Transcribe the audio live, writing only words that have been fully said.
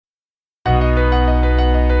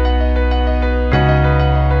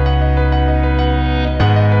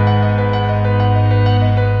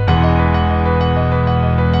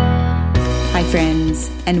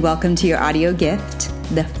Greetings, and welcome to your audio gift,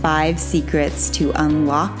 The 5 Secrets to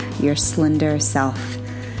Unlock Your Slender Self.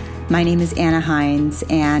 My name is Anna Hines,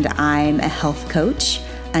 and I'm a health coach,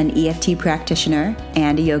 an EFT practitioner,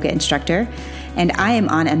 and a yoga instructor, and I am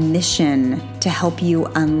on a mission to help you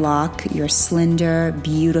unlock your slender,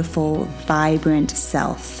 beautiful, vibrant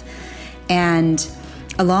self. And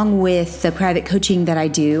along with the private coaching that I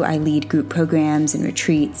do, I lead group programs and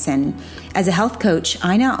retreats. And as a health coach,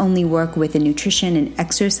 I not only work with the nutrition and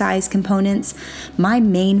exercise components, my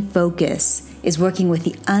main focus is working with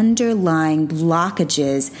the underlying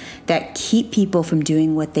blockages that keep people from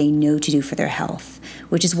doing what they know to do for their health,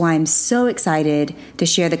 which is why I'm so excited to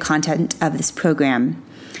share the content of this program.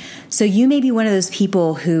 So you may be one of those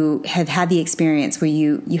people who have had the experience where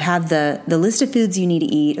you have the list of foods you need to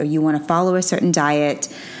eat, or you want to follow a certain diet.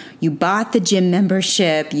 You bought the gym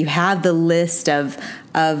membership. You have the list of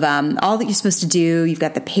all that you're supposed to do. You've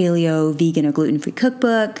got the paleo, vegan, or gluten-free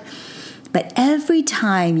cookbook. But every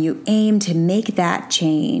time you aim to make that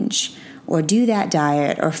change or do that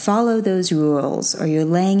diet or follow those rules, or you're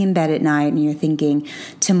laying in bed at night and you're thinking,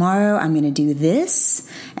 tomorrow I'm going to do this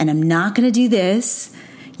and I'm not going to do this,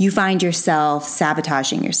 you find yourself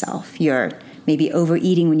sabotaging yourself. You're maybe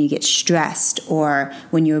overeating when you get stressed, or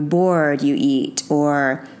when you're bored, you eat,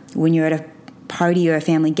 or when you're at a party or a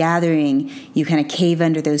family gathering, you kind of cave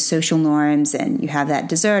under those social norms and you have that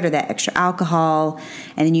dessert or that extra alcohol,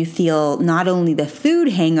 and then you feel not only the food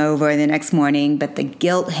hangover the next morning, but the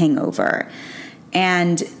guilt hangover.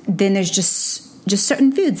 And then there's just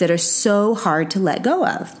certain foods that are so hard to let go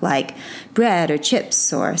of, like bread or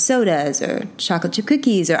chips or sodas or chocolate chip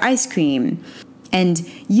cookies or ice cream. And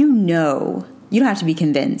you don't have to be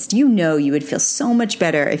convinced. You would feel so much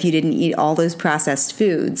better if you didn't eat all those processed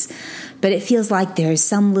foods. But it feels like there's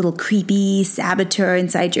some little creepy saboteur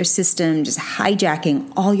inside your system just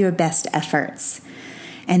hijacking all your best efforts.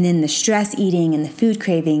 And then the stress eating and the food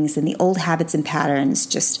cravings and the old habits and patterns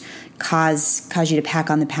just cause you to pack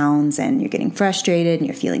on the pounds, and you're getting frustrated and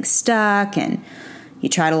you're feeling stuck, and you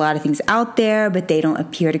tried a lot of things out there, but they don't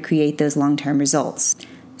appear to create those long-term results.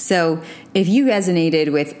 So if you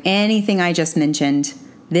resonated with anything I just mentioned,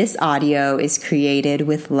 this audio is created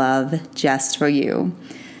with love just for you,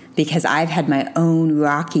 because I've had my own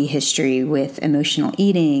rocky history with emotional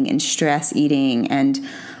eating and stress eating and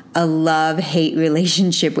a love-hate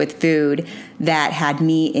relationship with food that had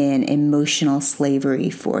me in emotional slavery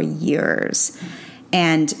for years.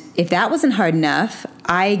 And if that wasn't hard enough,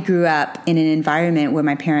 I grew up in an environment where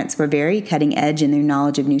my parents were very cutting edge in their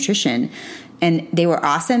knowledge of nutrition. And they were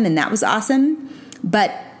awesome, and that was awesome.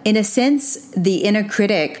 But in a sense, the inner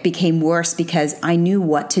critic became worse because I knew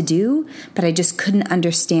what to do, but I just couldn't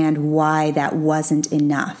understand why that wasn't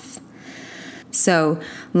enough. So,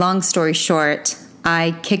 long story short,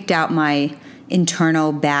 I kicked out my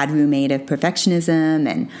internal bad roommate of perfectionism,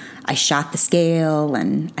 and I shot the scale,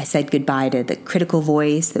 and I said goodbye to the critical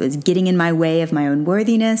voice that was getting in my way of my own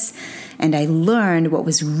worthiness, and I learned what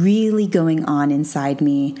was really going on inside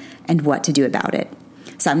me and what to do about it.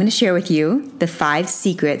 So I'm going to share with you the 5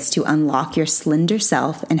 secrets to unlock your slender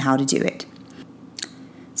self and how to do it.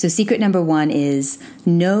 So secret number 1 is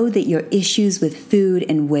know that your issues with food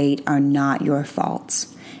and weight are not your fault.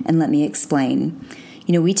 And let me explain.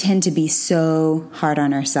 We tend to be so hard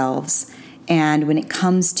on ourselves. And when it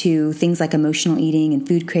comes to things like emotional eating and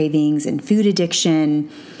food cravings and food addiction,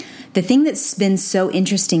 the thing that's been so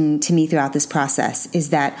interesting to me throughout this process is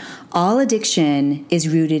that all addiction is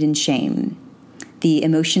rooted in shame, the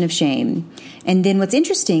emotion of shame. And then what's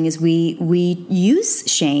interesting is we use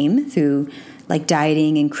shame through like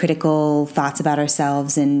dieting and critical thoughts about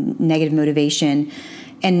ourselves and negative motivation.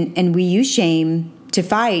 And we use shame to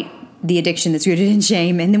fight the addiction that's rooted in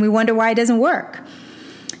shame, and then we wonder why it doesn't work.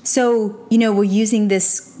 So, we're using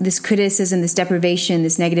this criticism, this deprivation,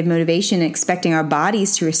 this negative motivation, and expecting our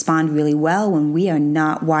bodies to respond really well when we are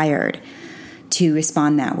not wired to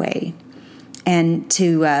respond that way. And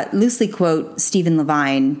to loosely quote Stephen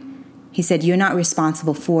Levine, he said, "You're not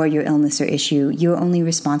responsible for your illness or issue. You're only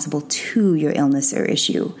responsible to your illness or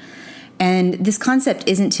issue." And this concept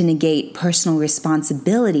isn't to negate personal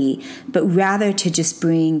responsibility, but rather to just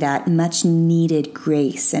bring that much needed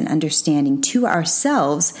grace and understanding to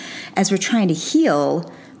ourselves as we're trying to heal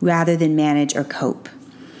rather than manage or cope.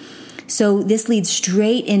 So this leads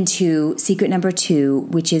straight into secret number 2,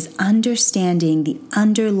 which is understanding the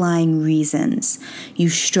underlying reasons you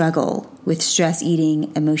struggle with stress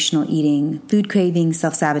eating, emotional eating, food craving,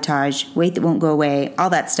 self-sabotage, weight that won't go away,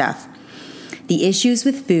 all that stuff. The issues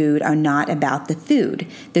with food are not about the food.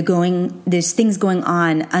 There's things going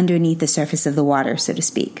on underneath the surface of the water, so to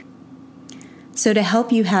speak. So to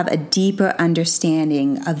help you have a deeper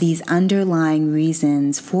understanding of these underlying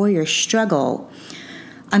reasons for your struggle,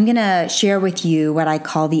 I'm going to share with you what I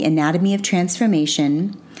call the anatomy of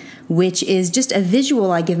transformation, which is just a visual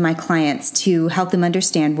I give my clients to help them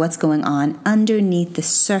understand what's going on underneath the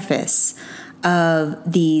surface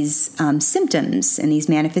of these symptoms and these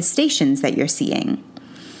manifestations that you're seeing.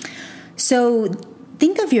 So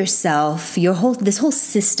think of yourself, this whole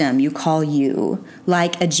system you call you,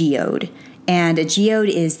 like a geode. And a geode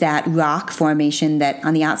is that rock formation that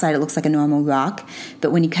on the outside it looks like a normal rock,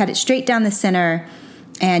 but when you cut it straight down the center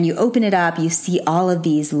and you open it up, you see all of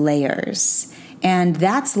these layers. And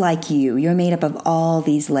that's like you. You're made up of all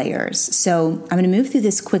these layers. So I'm going to move through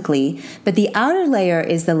this quickly, but the outer layer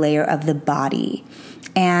is the layer of the body.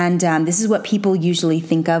 And this is what people usually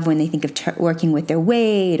think of when they think of working with their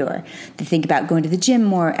weight, or they think about going to the gym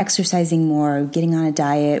more, exercising more, getting on a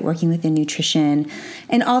diet, working with their nutrition.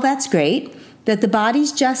 And all that's great, but the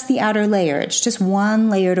body's just the outer layer. It's just one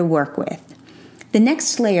layer to work with. The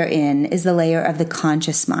next layer in is the layer of the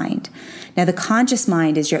conscious mind. Now, the conscious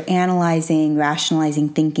mind is your analyzing, rationalizing,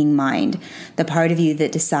 thinking mind, the part of you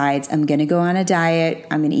that decides, I'm going to go on a diet,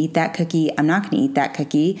 I'm going to eat that cookie, I'm not going to eat that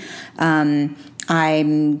cookie,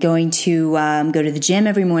 I'm going to go to the gym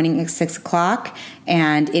every morning at 6 o'clock,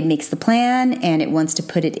 and it makes the plan, and it wants to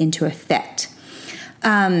put it into effect.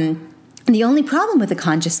 The only problem with the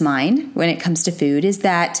conscious mind when it comes to food is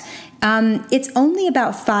that it's only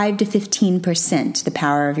about 5 to 15% the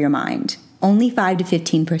power of your mind. Only 5 to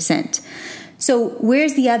 15%. So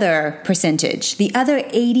where's the other percentage? The other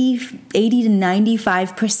 80 to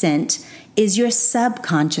 95% is your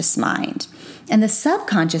subconscious mind. And the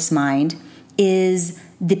subconscious mind is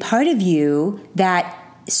the part of you that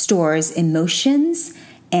stores emotions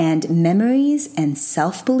and memories and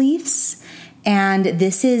self-beliefs. And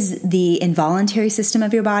this is the involuntary system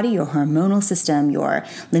of your body, your hormonal system, your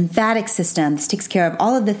lymphatic system. This takes care of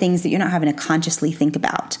all of the things that you're not having to consciously think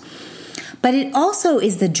about. But it also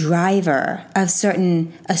is the driver of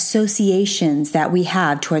certain associations that we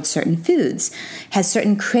have towards certain foods, has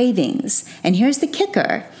certain cravings. And here's the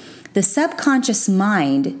kicker. The subconscious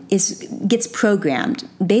mind gets programmed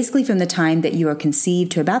basically from the time that you are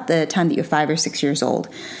conceived to about the time that you're 5 or 6 years old.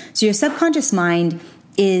 So your subconscious mind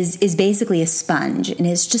is basically a sponge, and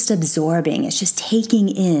it's just absorbing. It's just taking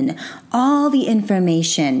in all the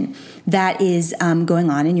information that is going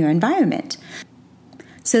on in your environment.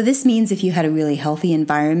 So this means if you had a really healthy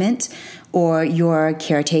environment, or your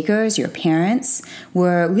caretakers, your parents,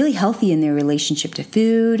 were really healthy in their relationship to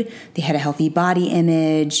food, they had a healthy body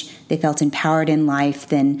image, they felt empowered in life,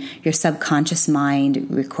 then your subconscious mind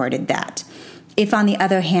recorded that. If, on the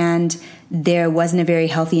other hand, there wasn't a very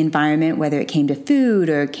healthy environment, whether it came to food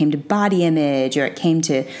or it came to body image or it came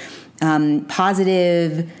to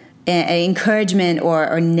positive encouragement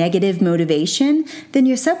or negative motivation, then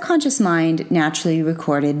your subconscious mind naturally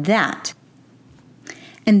recorded that.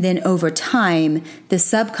 And then over time, the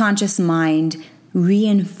subconscious mind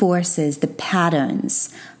reinforces the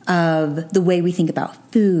patterns of the way we think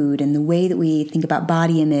about food and the way that we think about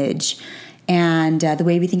body image and the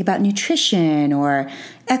way we think about nutrition or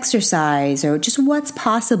exercise or just what's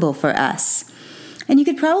possible for us. And you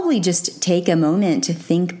could probably just take a moment to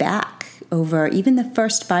think back over even the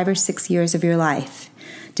first 5 or 6 years of your life,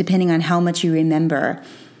 depending on how much you remember,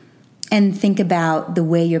 and think about the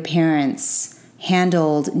way your parents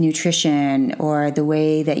handled nutrition or the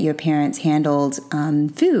way that your parents handled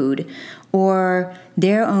food or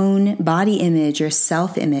their own body image or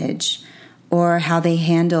self-image, or how they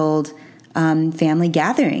handled family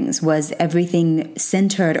gatherings. Was everything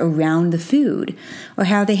centered around the food? Or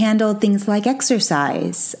how they handled things like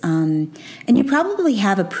exercise? And you probably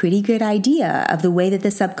have a pretty good idea of the way that the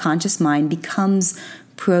subconscious mind becomes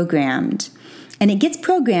programmed. And it gets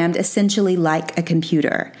programmed essentially like a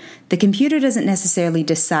computer. The computer doesn't necessarily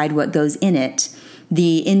decide what goes in it.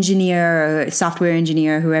 The engineer or software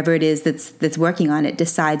engineer, whoever it is that's working on it,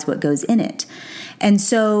 decides what goes in it. And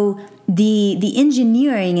so the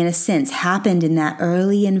engineering, in a sense, happened in that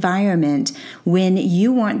early environment when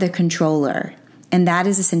you weren't the controller. And that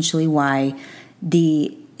is essentially why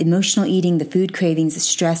the emotional eating, the food cravings, the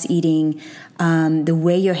stress eating, the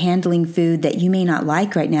way you're handling food that you may not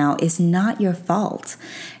like right now is not your fault.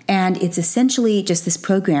 And it's essentially just this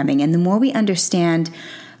programming. And the more we understand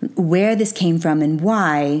where this came from and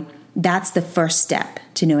why, that's the first step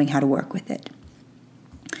to knowing how to work with it.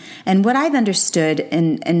 And what I've understood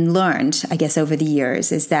and learned, I guess, over the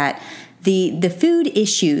years is that the food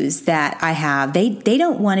issues that I have, they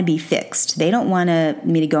don't want to be fixed. They don't want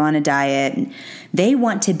me to go on a diet. They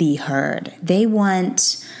want to be heard. They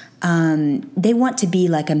want to be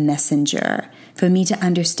like a messenger for me to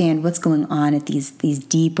understand what's going on at these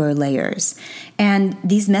deeper layers. And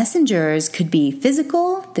these messengers could be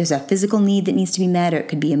physical. There's a physical need that needs to be met, or it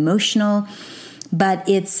could be emotional. But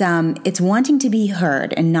it's wanting to be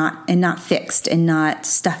heard and not fixed and not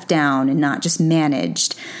stuffed down and not just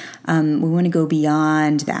managed. We want to go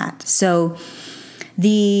beyond that. So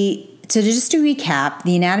just to recap,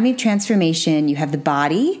 the anatomy of transformation, you have the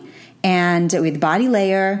body, and with the body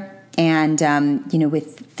layer, and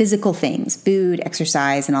with physical things, food,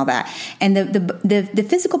 exercise, and all that. And the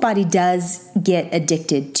physical body does get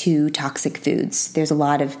addicted to toxic foods. There's a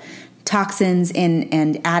lot of toxins and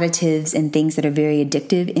additives and things that are very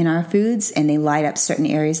addictive in our foods, and they light up certain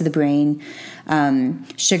areas of the brain.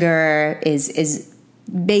 Sugar is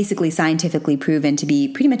basically scientifically proven to be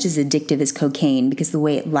pretty much as addictive as cocaine because of the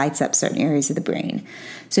way it lights up certain areas of the brain.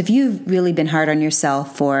 So if you've really been hard on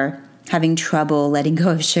yourself for having trouble letting go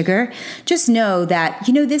of sugar, just know that,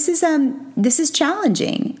 this is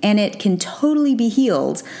challenging and it can totally be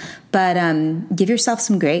healed, but give yourself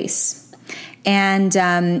some grace. And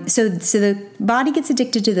so the body gets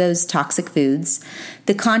addicted to those toxic foods.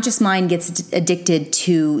 The conscious mind gets addicted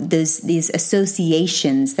to these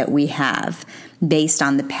associations that we have based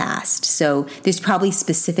on the past. So there's probably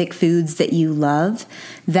specific foods that you love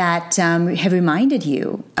that have reminded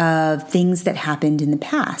you of things that happened in the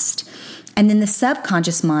past. And then the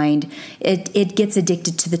subconscious mind, it gets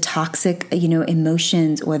addicted to the toxic,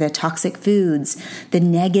 emotions or the toxic foods, the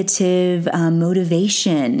negative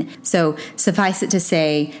motivation. So suffice it to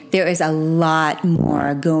say, there is a lot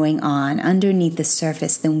more going on underneath the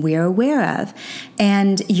surface than we're aware of.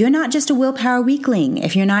 And you're not just a willpower weakling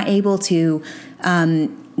if you're not able to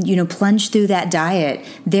plunge through that diet.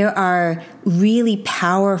 There are really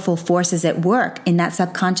powerful forces at work in that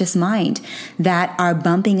subconscious mind that are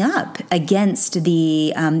bumping up against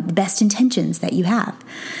the best intentions that you have.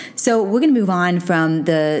 So we're going to move on from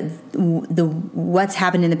the what's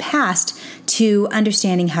happened in the past to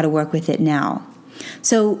understanding how to work with it now.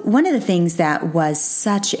 So one of the things that was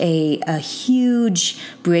such a huge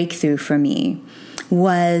breakthrough for me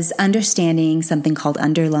was understanding something called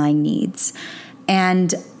underlying needs.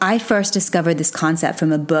 And I first discovered this concept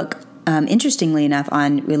from a book, interestingly enough,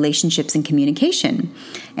 on relationships and communication.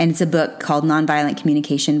 And it's a book called Nonviolent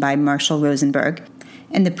Communication by Marshall Rosenberg.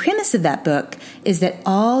 And the premise of that book is that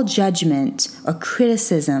all judgment or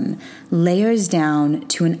criticism layers down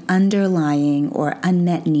to an underlying or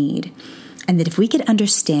unmet need. And that if we could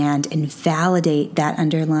understand and validate that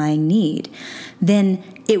underlying need, then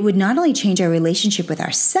it would not only change our relationship with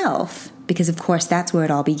ourselves, because of course that's where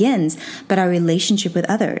it all begins, but our relationship with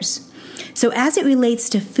others. So as it relates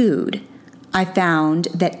to food, I found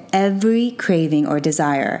that every craving or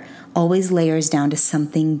desire always layers down to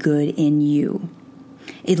something good in you.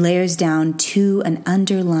 It layers down to an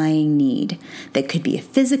underlying need that could be a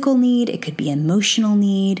physical need, it could be an emotional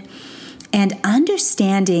need. And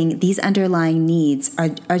understanding these underlying needs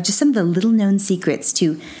are just some of the little known secrets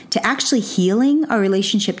to actually healing our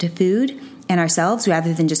relationship to food and ourselves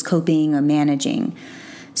rather than just coping or managing.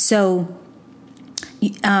 So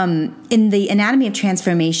in the anatomy of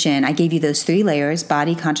transformation, I gave you those 3 layers: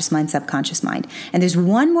 body, conscious mind, subconscious mind. And there's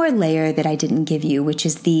one more layer that I didn't give you, which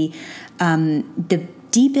is the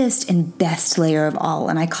deepest and best layer of all,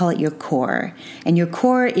 and I call it your core. And your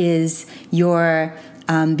core is your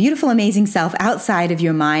beautiful, amazing self outside of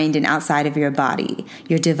your mind and outside of your body,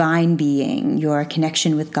 your divine being, your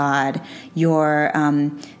connection with God, your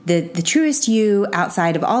the truest you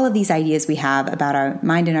outside of all of these ideas we have about our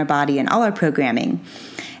mind and our body and all our programming.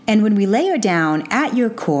 And when we layer down at your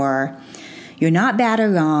core, you're not bad or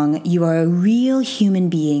wrong. You are a real human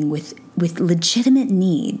being with legitimate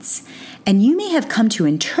needs. And you may have come to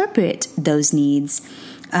interpret those needs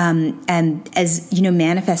and as,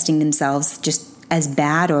 manifesting themselves just as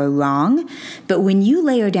bad or wrong. But when you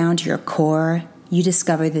layer down to your core, you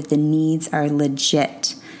discover that the needs are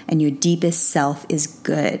legit and your deepest self is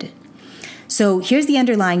good. So here's the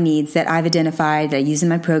underlying needs that I've identified that I use in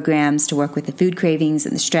my programs to work with the food cravings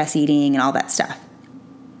and the stress eating and all that stuff.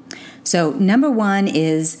 So number 1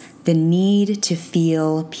 is the need to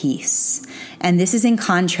feel peace. And this is in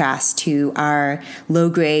contrast to our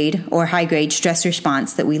low-grade or high-grade stress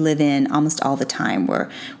response that we live in almost all the time. We're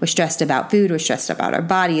stressed about food, we're stressed about our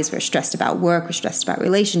bodies, we're stressed about work, we're stressed about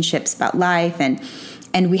relationships, about life,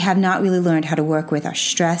 and we have not really learned how to work with our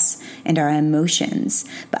stress and our emotions.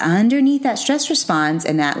 But underneath that stress response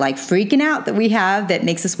and that freaking out that we have that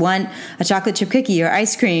makes us want a chocolate chip cookie or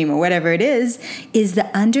ice cream or whatever it is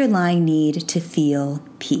the underlying need to feel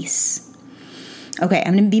peace. Okay,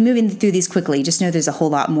 I'm going to be moving through these quickly. Just know there's a whole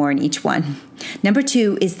lot more in each one. Number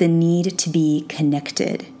 2 is the need to be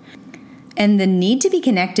connected. And the need to be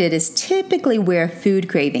connected is typically where food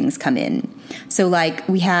cravings come in. So like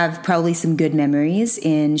we have probably some good memories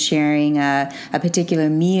in sharing a particular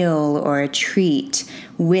meal or a treat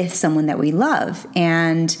with someone that we love.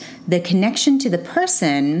 And the connection to the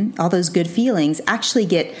person, all those good feelings, actually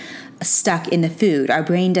get stuck in the food. Our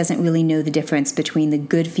brain doesn't really know the difference between the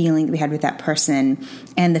good feeling that we had with that person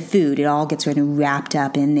and the food. It all gets sort of wrapped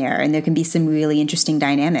up in there, and there can be some really interesting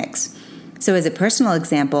dynamics. So as a personal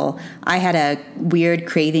example, I had a weird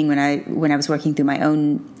craving when I was working through my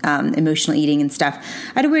own emotional eating and stuff.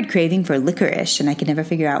 I had a weird craving for licorice, and I could never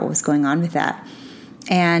figure out what was going on with that.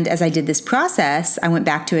 And as I did this process, I went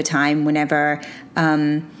back to a time whenever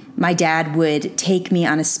my dad would take me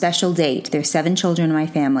on a special date. There are 7 children in my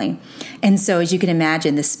family. And so as you can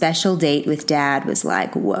imagine, the special date with Dad was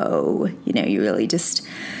like, whoa, you really just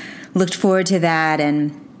looked forward to that.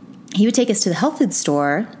 And he would take us to the health food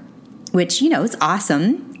store, which, is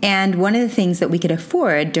awesome. And one of the things that we could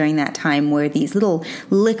afford during that time were these little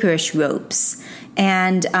licorice ropes.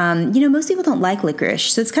 And, most people don't like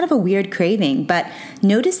licorice, so it's kind of a weird craving. But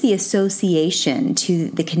notice the association to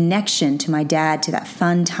the connection to my dad, to that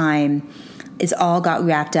fun time, is all got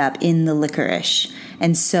wrapped up in the licorice.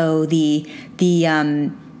 And so it's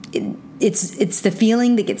the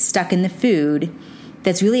feeling that gets stuck in the food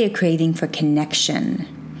that's really a craving for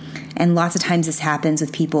connection. And lots of times this happens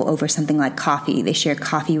with people over something like coffee. They share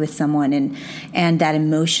coffee with someone, and that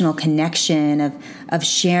emotional connection of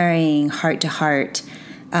sharing heart to heart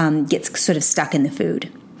gets sort of stuck in the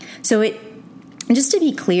food. So just to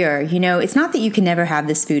be clear, it's not that you can never have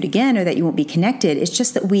this food again or that you won't be connected. It's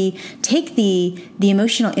just that we take the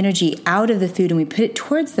emotional energy out of the food and we put it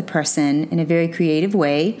towards the person in a very creative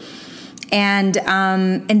way. And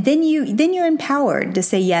then you're empowered to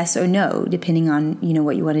say yes or no, depending on,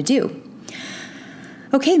 what you want to do.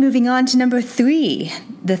 Okay, moving on to number 3.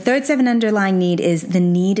 The third 7 underlying need is the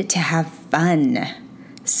need to have fun.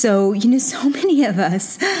 So, so many of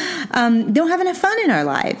us don't have enough fun in our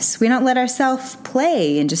lives. We don't let ourselves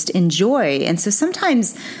play and just enjoy. And so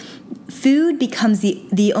sometimes food becomes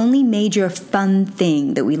the only major fun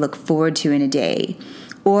thing that we look forward to in a day.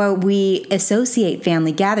 Or we associate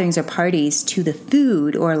family gatherings or parties to the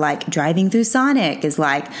food, or like driving through Sonic is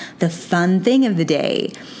like the fun thing of the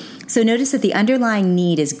day. So notice that the underlying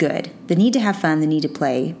need is good. The need to have fun, the need to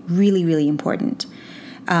play, really, really important.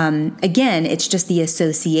 Again, it's just the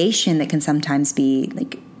association that can sometimes be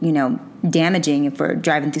damaging if we're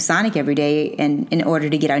driving through Sonic every day and in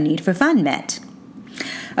order to get our need for fun met.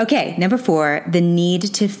 Okay, number 4, the need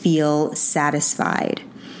to feel satisfied.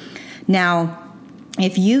 Now,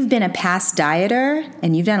 if you've been a past dieter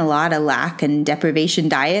and you've done a lot of lack and deprivation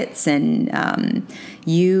diets and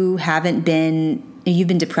you've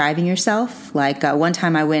been depriving yourself, like one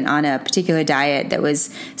time I went on a particular diet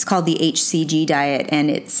it's called the HCG diet, and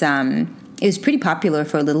it was pretty popular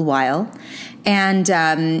for a little while, and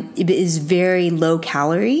it is very low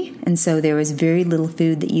calorie, and so there was very little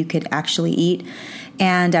food that you could actually eat,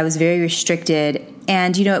 and I was very restricted,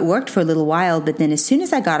 and it worked for a little while, but then as soon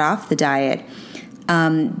as I got off the diet,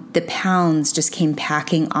 the pounds just came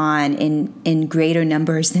packing on in greater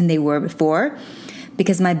numbers than they were before,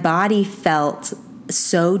 because my body felt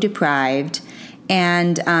so deprived,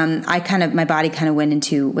 and my body kind of went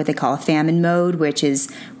into what they call a famine mode, which is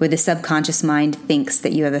where the subconscious mind thinks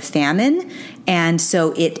that you have a famine, and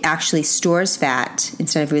so it actually stores fat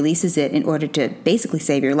instead of releases it in order to basically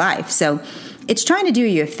save your life. So it's trying to do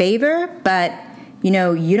you a favor, but you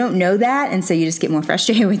don't know that, and so you just get more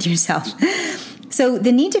frustrated with yourself. So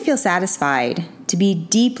the need to feel satisfied, to be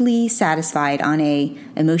deeply satisfied on a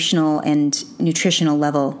emotional and nutritional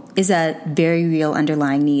level, is a very real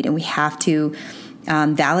underlying need, and we have to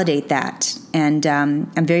validate that. And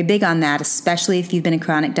I'm very big on that, especially if you've been a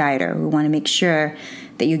chronic dieter. We want to make sure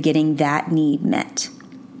that you're getting that need met.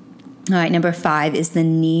 All right, number 5 is the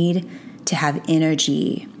need to have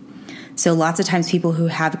energy. So lots of times people who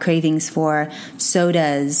have cravings for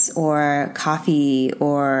sodas or coffee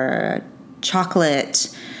or chocolate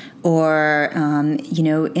or,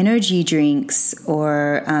 energy drinks,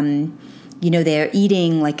 or, they're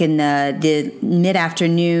eating like in the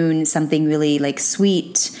mid-afternoon something really like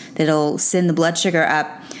sweet that'll send the blood sugar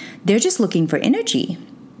up. They're just looking for energy.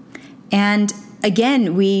 And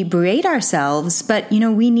again, we berate ourselves, but,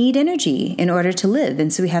 we need energy in order to live.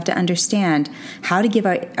 And so we have to understand how to give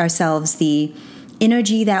ourselves the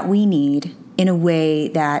energy that we need in a way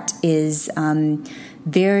that is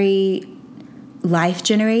very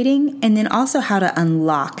life-generating, and then also how to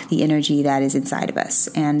unlock the energy that is inside of us.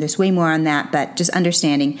 And there's way more on that, but just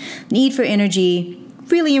understanding need for energy,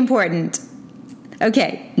 really important.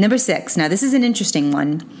 Okay, number 6. Now, this is an interesting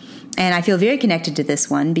one. And I feel very connected to this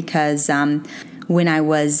one because when I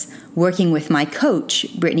was working with my coach,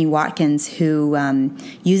 Brittany Watkins, who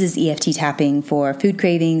uses EFT tapping for food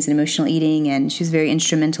cravings and emotional eating, and she was very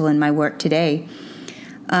instrumental in my work today.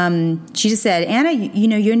 She just said, Anna,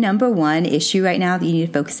 your number one issue right now that you need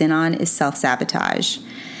to focus in on is self-sabotage.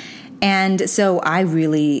 And so I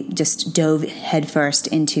really just dove headfirst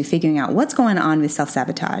into figuring out what's going on with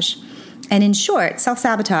self-sabotage. And in short,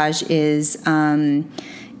 self-sabotage is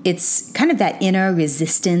it's kind of that inner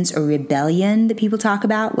resistance or rebellion that people talk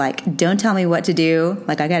about, like, don't tell me what to do,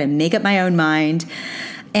 like I got to make up my own mind.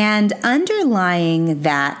 And underlying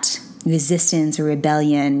that resistance or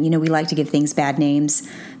rebellion, we like to give things bad names,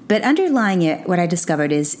 but underlying it, what I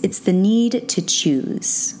discovered is it's the need to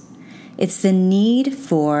choose. It's the need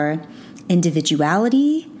for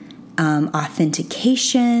individuality,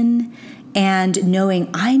 authentication, and knowing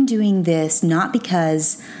I'm doing this not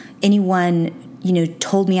because anyone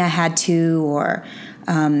told me I had to, or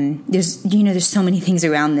there's so many things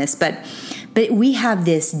around this, but we have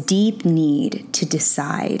this deep need to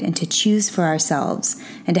decide and to choose for ourselves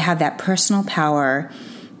and to have that personal power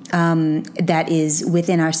that is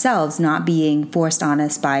within ourselves, not being forced on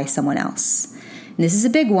us by someone else. And this is a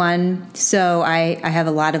big one, so I have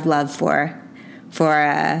a lot of love for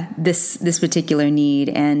this particular need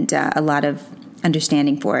and a lot of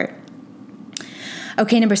understanding for it.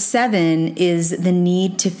 Okay, number 7 is the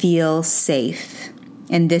need to feel safe.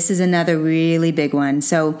 And this is another really big one.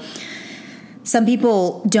 So some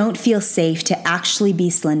people don't feel safe to actually be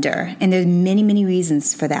slender, and there's many, many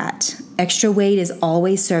reasons for that. Extra weight is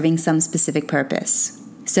always serving some specific purpose.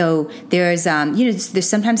 So there's, there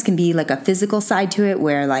sometimes can be like a physical side to it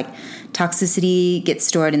where like toxicity gets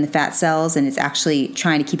stored in the fat cells and it's actually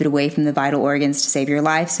trying to keep it away from the vital organs to save your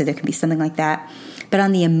life. So there can be something like that. But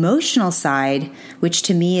on the emotional side, which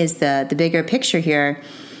to me is the bigger picture here,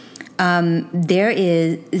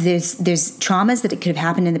 there's traumas that it could have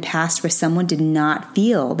happened in the past where someone did not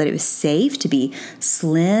feel that it was safe to be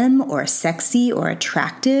slim or sexy or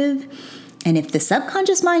attractive. And if the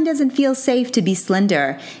subconscious mind doesn't feel safe to be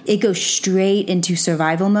slender, it goes straight into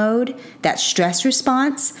survival mode, that stress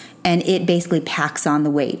response, and it basically packs on the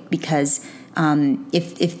weight because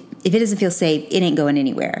if it doesn't feel safe, it ain't going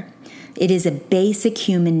anywhere. It is a basic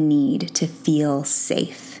human need to feel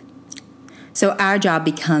safe. So our job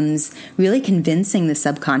becomes really convincing the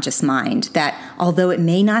subconscious mind that although it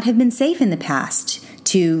may not have been safe in the past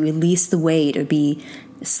to release the weight or be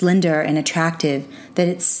slender and attractive, that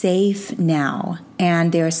it's safe now.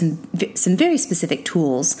 And there are some very specific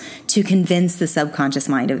tools to convince the subconscious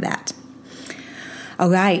mind of that. All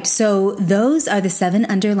right, so those are the 7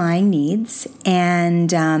 underlying needs.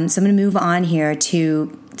 And so I'm going to move on here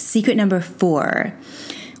to secret number 4,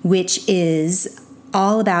 which is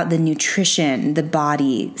all about the nutrition, the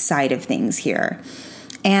body side of things here.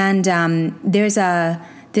 And there's a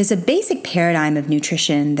basic paradigm of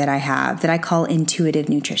nutrition that I have that I call intuitive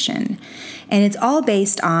nutrition. And it's all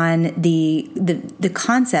based on the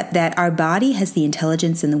concept that our body has the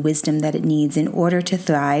intelligence and the wisdom that it needs in order to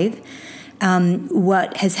thrive.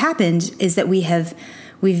 What has happened is that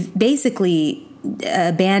we've basically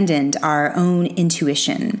abandoned our own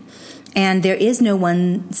intuition. And there is no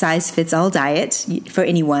one-size-fits-all diet for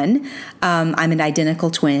anyone. I'm an identical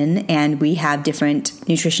twin, and we have different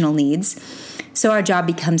nutritional needs. So our job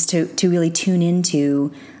becomes to really tune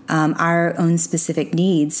into our own specific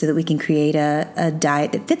needs so that we can create a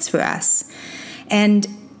diet that fits for us. And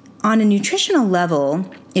on a nutritional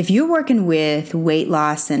level, if you're working with weight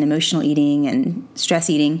loss and emotional eating and stress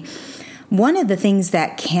eating, one of the things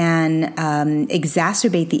that can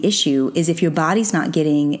exacerbate the issue is if your body's not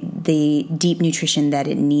getting the deep nutrition that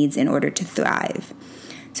it needs in order to thrive.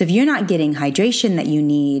 So if you're not getting hydration that you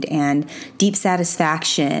need and deep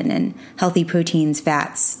satisfaction and healthy proteins,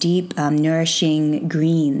 fats, deep nourishing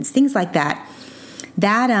greens, things like that,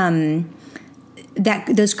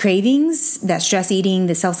 those cravings, that stress eating,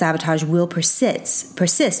 the self-sabotage will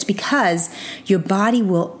persist because your body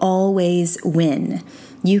will always win.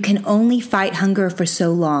 You can only fight hunger for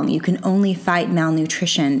so long. You can only fight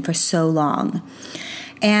malnutrition for so long.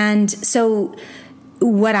 And so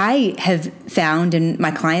what I have found and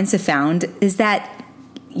my clients have found is that,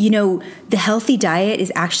 the healthy diet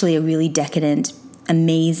is actually a really decadent,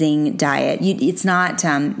 amazing diet. It's not,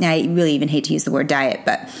 I really even hate to use the word diet,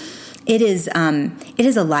 but it is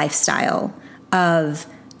a lifestyle of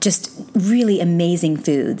just really amazing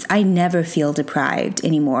foods. I never feel deprived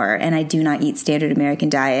anymore, and I do not eat standard American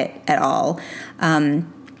diet at all.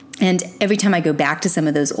 And every time I go back to some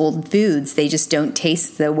of those old foods, they just don't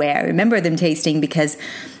taste the way I remember them tasting because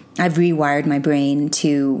I've rewired my brain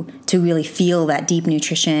to really feel that deep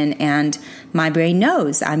nutrition, and my brain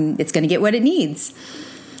knows it's going to get what it needs.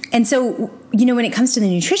 And so, when it comes to the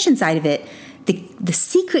nutrition side of it, the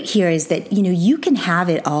secret here is that, you can have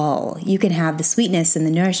it all. You can have the sweetness and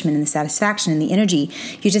the nourishment and the satisfaction and the energy.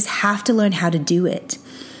 You just have to learn how to do it.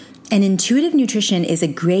 And intuitive nutrition is a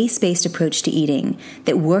grace-based approach to eating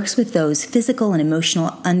that works with those physical and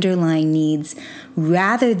emotional underlying needs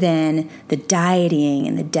rather than the dieting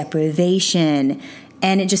and the deprivation.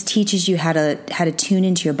 And it just teaches you how to tune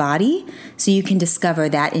into your body so you can discover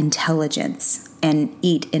that intelligence and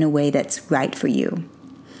eat in a way that's right for you.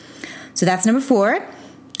 So that's number 4.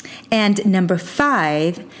 And number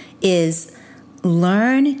 5 is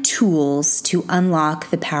learn tools to unlock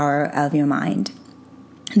the power of your mind.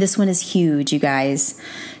 This one is huge, you guys.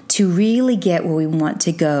 To really get where we want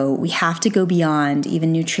to go, we have to go beyond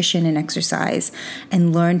even nutrition and exercise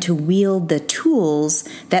and learn to wield the tools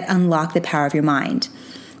that unlock the power of your mind.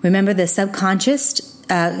 Remember, the subconscious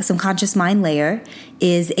mind layer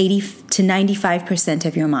is 80 to 95%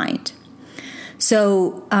 of your mind.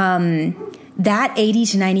 So that 80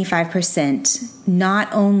 to 95%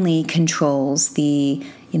 not only controls the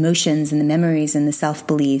emotions and the memories and the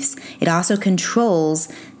self-beliefs, it also controls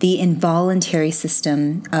the involuntary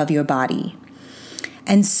system of your body.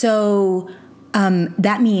 And so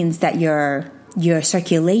that means that your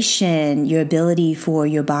circulation, your ability for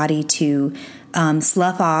your body to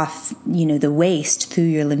slough off, the waste through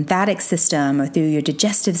your lymphatic system or through your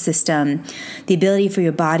digestive system, the ability for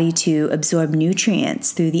your body to absorb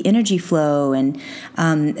nutrients through the energy flow and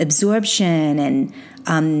absorption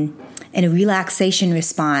and a relaxation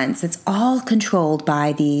response. It's all controlled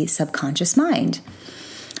by the subconscious mind.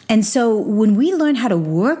 And so when we learn how to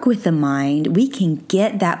work with the mind, we can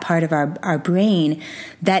get that part of our brain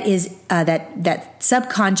that is that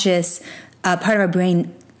subconscious part of our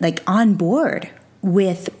brain like on board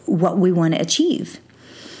with what we want to achieve.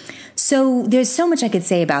 So there's so much I could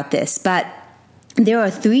say about this, but there are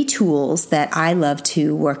 3 tools that I love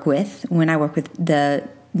to work with when I work with the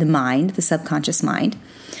mind, the subconscious mind.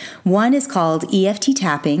 One is called EFT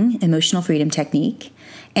tapping, emotional freedom technique.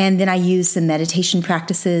 And then I use some meditation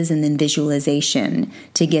practices and then visualization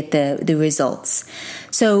to get the results.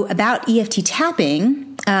 So about EFT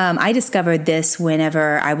tapping, I discovered this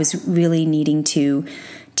whenever I was really needing to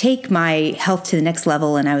take my health to the next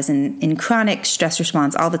level, and I was in chronic stress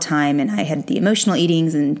response all the time, and I had the emotional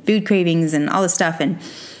eatings and food cravings and all this stuff.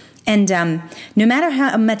 And no matter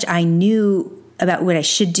how much I knew about what I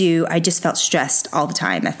should do, I just felt stressed all the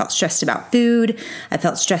time. I felt stressed about food. I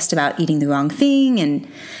felt stressed about eating the wrong thing.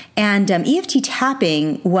 And EFT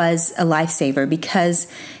tapping was a lifesaver because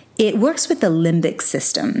it works with the limbic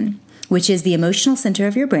system, which is the emotional center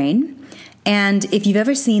of your brain. And if you've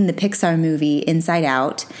ever seen the Pixar movie Inside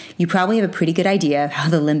Out, you probably have a pretty good idea of how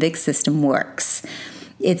the limbic system works.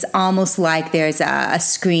 It's almost like there's a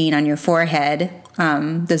screen on your forehead.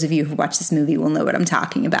 Those of you who watch this movie will know what I'm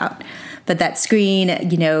talking about. But that screen,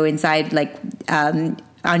 inside,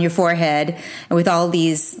 on your forehead, with all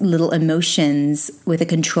these little emotions, with a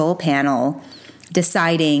control panel,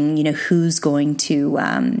 deciding, who's going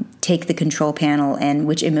to take the control panel and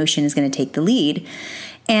which emotion is going to take the lead.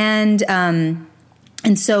 And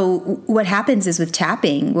so what happens is with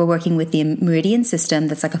tapping, we're working with the meridian system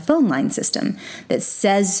that's like a phone line system that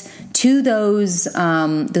says to those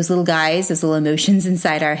little guys, those little emotions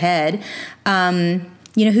inside our head,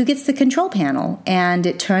 who gets the control panel, and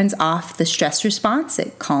it turns off the stress response.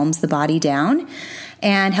 It calms the body down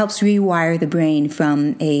and helps rewire the brain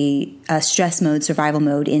from a stress mode, survival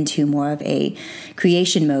mode, into more of a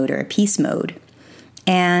creation mode or a peace mode.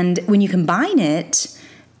 And when you combine it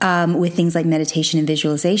with things like meditation and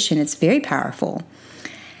visualization, it's very powerful.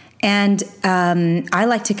 And I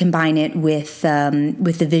like to combine it with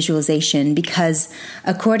the visualization because,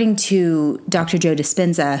 according to Dr. Joe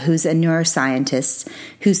Dispenza, who's a neuroscientist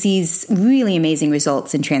who sees really amazing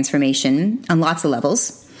results in transformation on lots of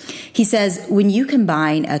levels, he says when you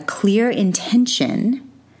combine a clear intention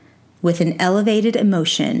with an elevated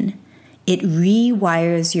emotion, it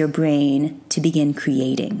rewires your brain to begin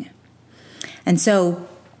creating. And so,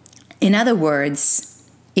 in other words,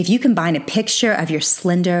 if you combine a picture of your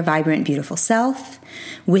slender, vibrant, beautiful self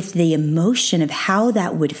with the emotion of how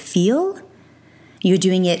that would feel, you're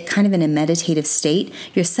doing it kind of in a meditative state,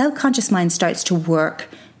 your subconscious mind starts to work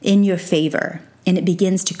in your favor, and it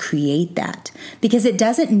begins to create that because it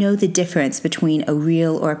doesn't know the difference between a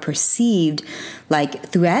real or a perceived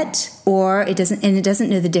threat, or it doesn't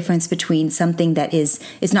know the difference between something that is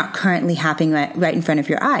not currently happening right in front of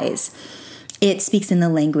your eyes. it speaks in the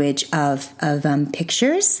language of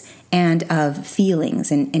pictures and of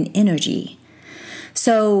feelings and energy.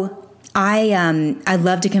 So I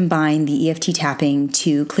love to combine the EFT tapping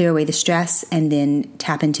to clear away the stress and then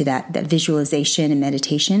tap into that visualization and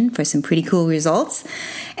meditation for some pretty cool results.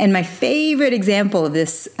 And my favorite example of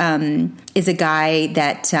this is a guy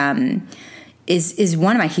that is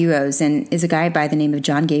one of my heroes, and is a guy by the name of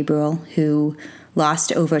John Gabriel, who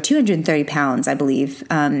lost over 230 pounds, I believe,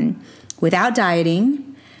 without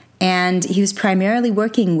dieting. And he was primarily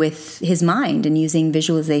working with his mind and using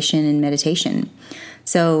visualization and meditation.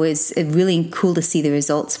 So it's really cool to see the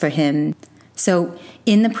results for him. So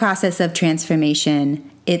in the process of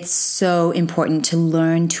transformation, it's so important to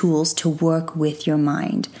learn tools to work with your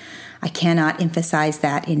mind. I cannot emphasize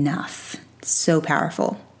that enough. It's so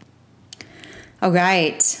powerful. All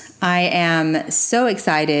right. I am so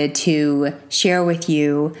excited to share with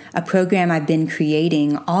you a program I've been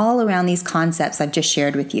creating all around these concepts I've just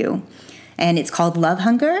shared with you. And it's called Love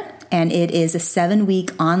Hunger, and it is a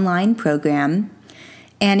 7-week online program.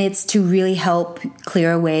 And it's to really help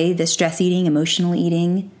clear away the stress eating, emotional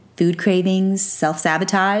eating, food cravings,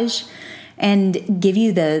 self-sabotage, and give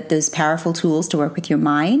you those powerful tools to work with your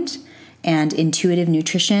mind and intuitive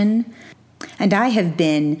nutrition. And I have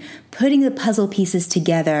been putting the puzzle pieces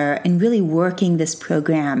together and really working this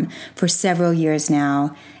program for several years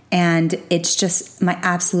now. And it's just my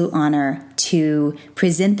absolute honor to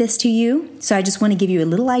present this to you. So I just want to give you a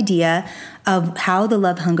little idea of how the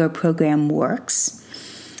Love Hunger program works.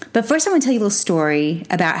 But first, I want to tell you a little story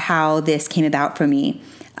about how this came about for me.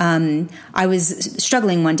 I was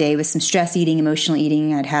struggling one day with some stress eating, emotional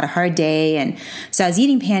eating. I'd had a hard day, and so I was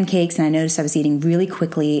eating pancakes, and I noticed I was eating really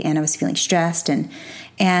quickly, and I was feeling stressed.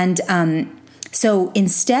 So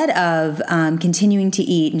instead of continuing to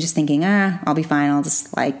eat and just thinking, I'll be fine, I'll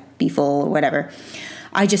just be full or whatever,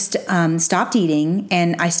 I just stopped eating,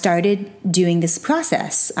 and I started doing this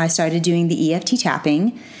process. I started doing the EFT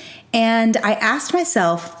tapping. And I asked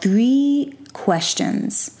myself 3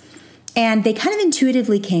 questions, and they kind of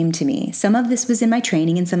intuitively came to me. Some of this was in my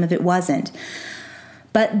training and some of it wasn't.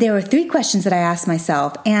 But there were 3 questions that I asked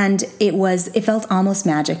myself, and it felt almost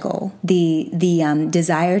magical. The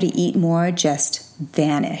desire to eat more just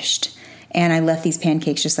vanished. And I left these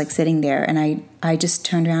pancakes just sitting there, and I just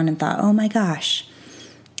turned around and thought, oh my gosh,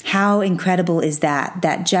 how incredible is that?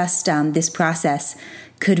 That just this process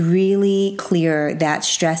could really clear that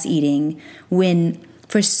stress eating when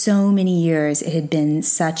for so many years it had been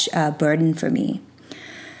such a burden for me.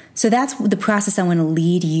 So that's the process I want to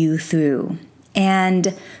lead you through.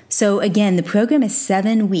 And so again, the program is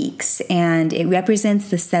 7 weeks, and it represents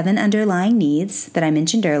the 7 underlying needs that I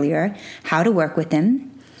mentioned earlier, how to work with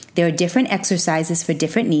them. There are different exercises for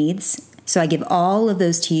different needs, so I give all of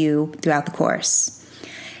those to you throughout the course.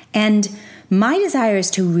 And my desire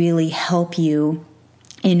is to really help you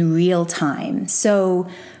in real time. So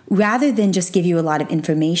rather than just give you a lot of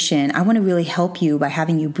information, I want to really help you by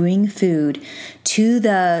having you bring food to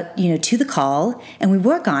the call, and we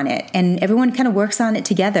work on it, and everyone kind of works on it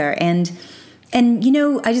together. And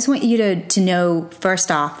I just want you to know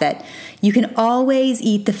first off that you can always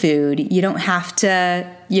eat the food. You don't have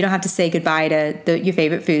to say goodbye to your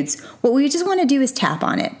favorite foods. What we just want to do is tap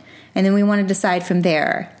on it, and then we want to decide from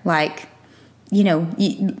there,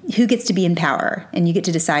 who gets to be in power, and you get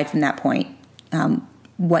to decide from that point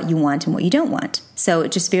what you want and what you don't want. So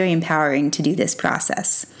it's just very empowering to do this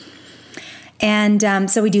process. And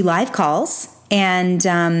so we do live calls, and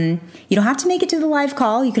you don't have to make it to the live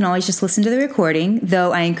call. You can always just listen to the recording,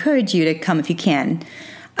 though I encourage you to come if you can.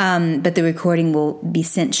 But the recording will be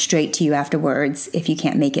sent straight to you afterwards if you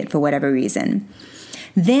can't make it for whatever reason.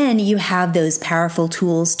 Then you have those powerful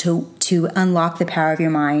tools to unlock the power of your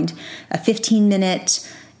mind, a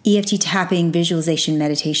 15-minute EFT tapping visualization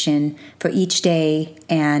meditation for each day,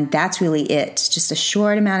 and that's really it. Just a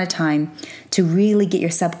short amount of time to really get your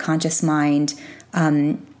subconscious mind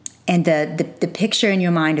and the picture in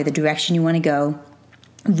your mind or the direction you want to go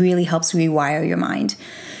really helps rewire your mind.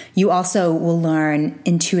 You also will learn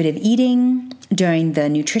intuitive eating during the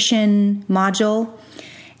nutrition module.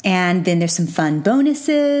 And then there's some fun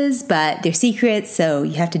bonuses, but they're secrets, so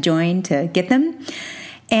you have to join to get them.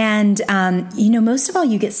 And, most of all,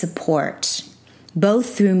 you get support,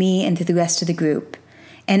 both through me and through the rest of the group.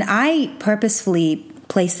 And I purposefully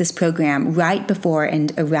place this program right before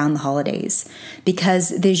and around the holidays because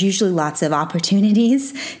there's usually lots of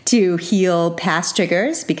opportunities to heal past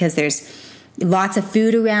triggers because there's lots of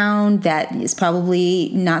food around that is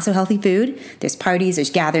probably not so healthy food. There's parties, there's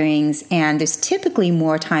gatherings, and there's typically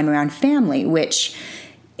more time around family, which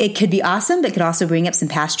It could be awesome, but could also bring up some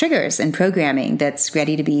past triggers and programming that's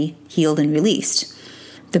ready to be healed and released.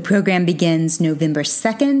 The program begins November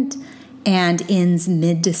 2nd and ends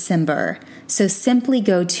mid-December. So simply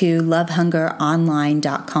go to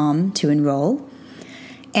lovehungeronline.com to enroll.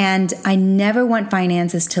 And I never want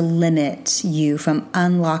finances to limit you from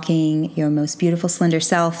unlocking your most beautiful, slender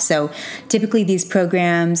self. So typically these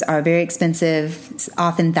programs are very expensive,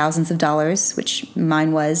 often thousands of dollars, which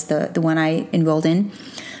mine was the one I enrolled in.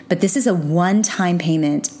 But this is a one-time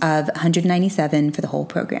payment of $197 for the whole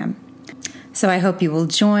program. So I hope you will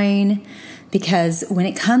join, because when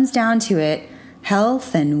it comes down to it,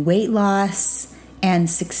 health and weight loss and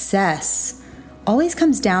success always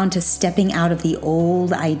comes down to stepping out of the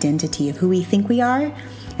old identity of who we think we are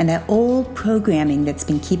and that old programming that's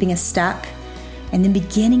been keeping us stuck, and then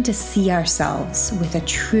beginning to see ourselves with a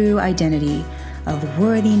true identity of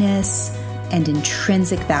worthiness and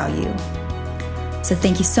intrinsic value. So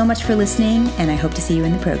thank you so much for listening, and I hope to see you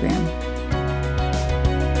in the program.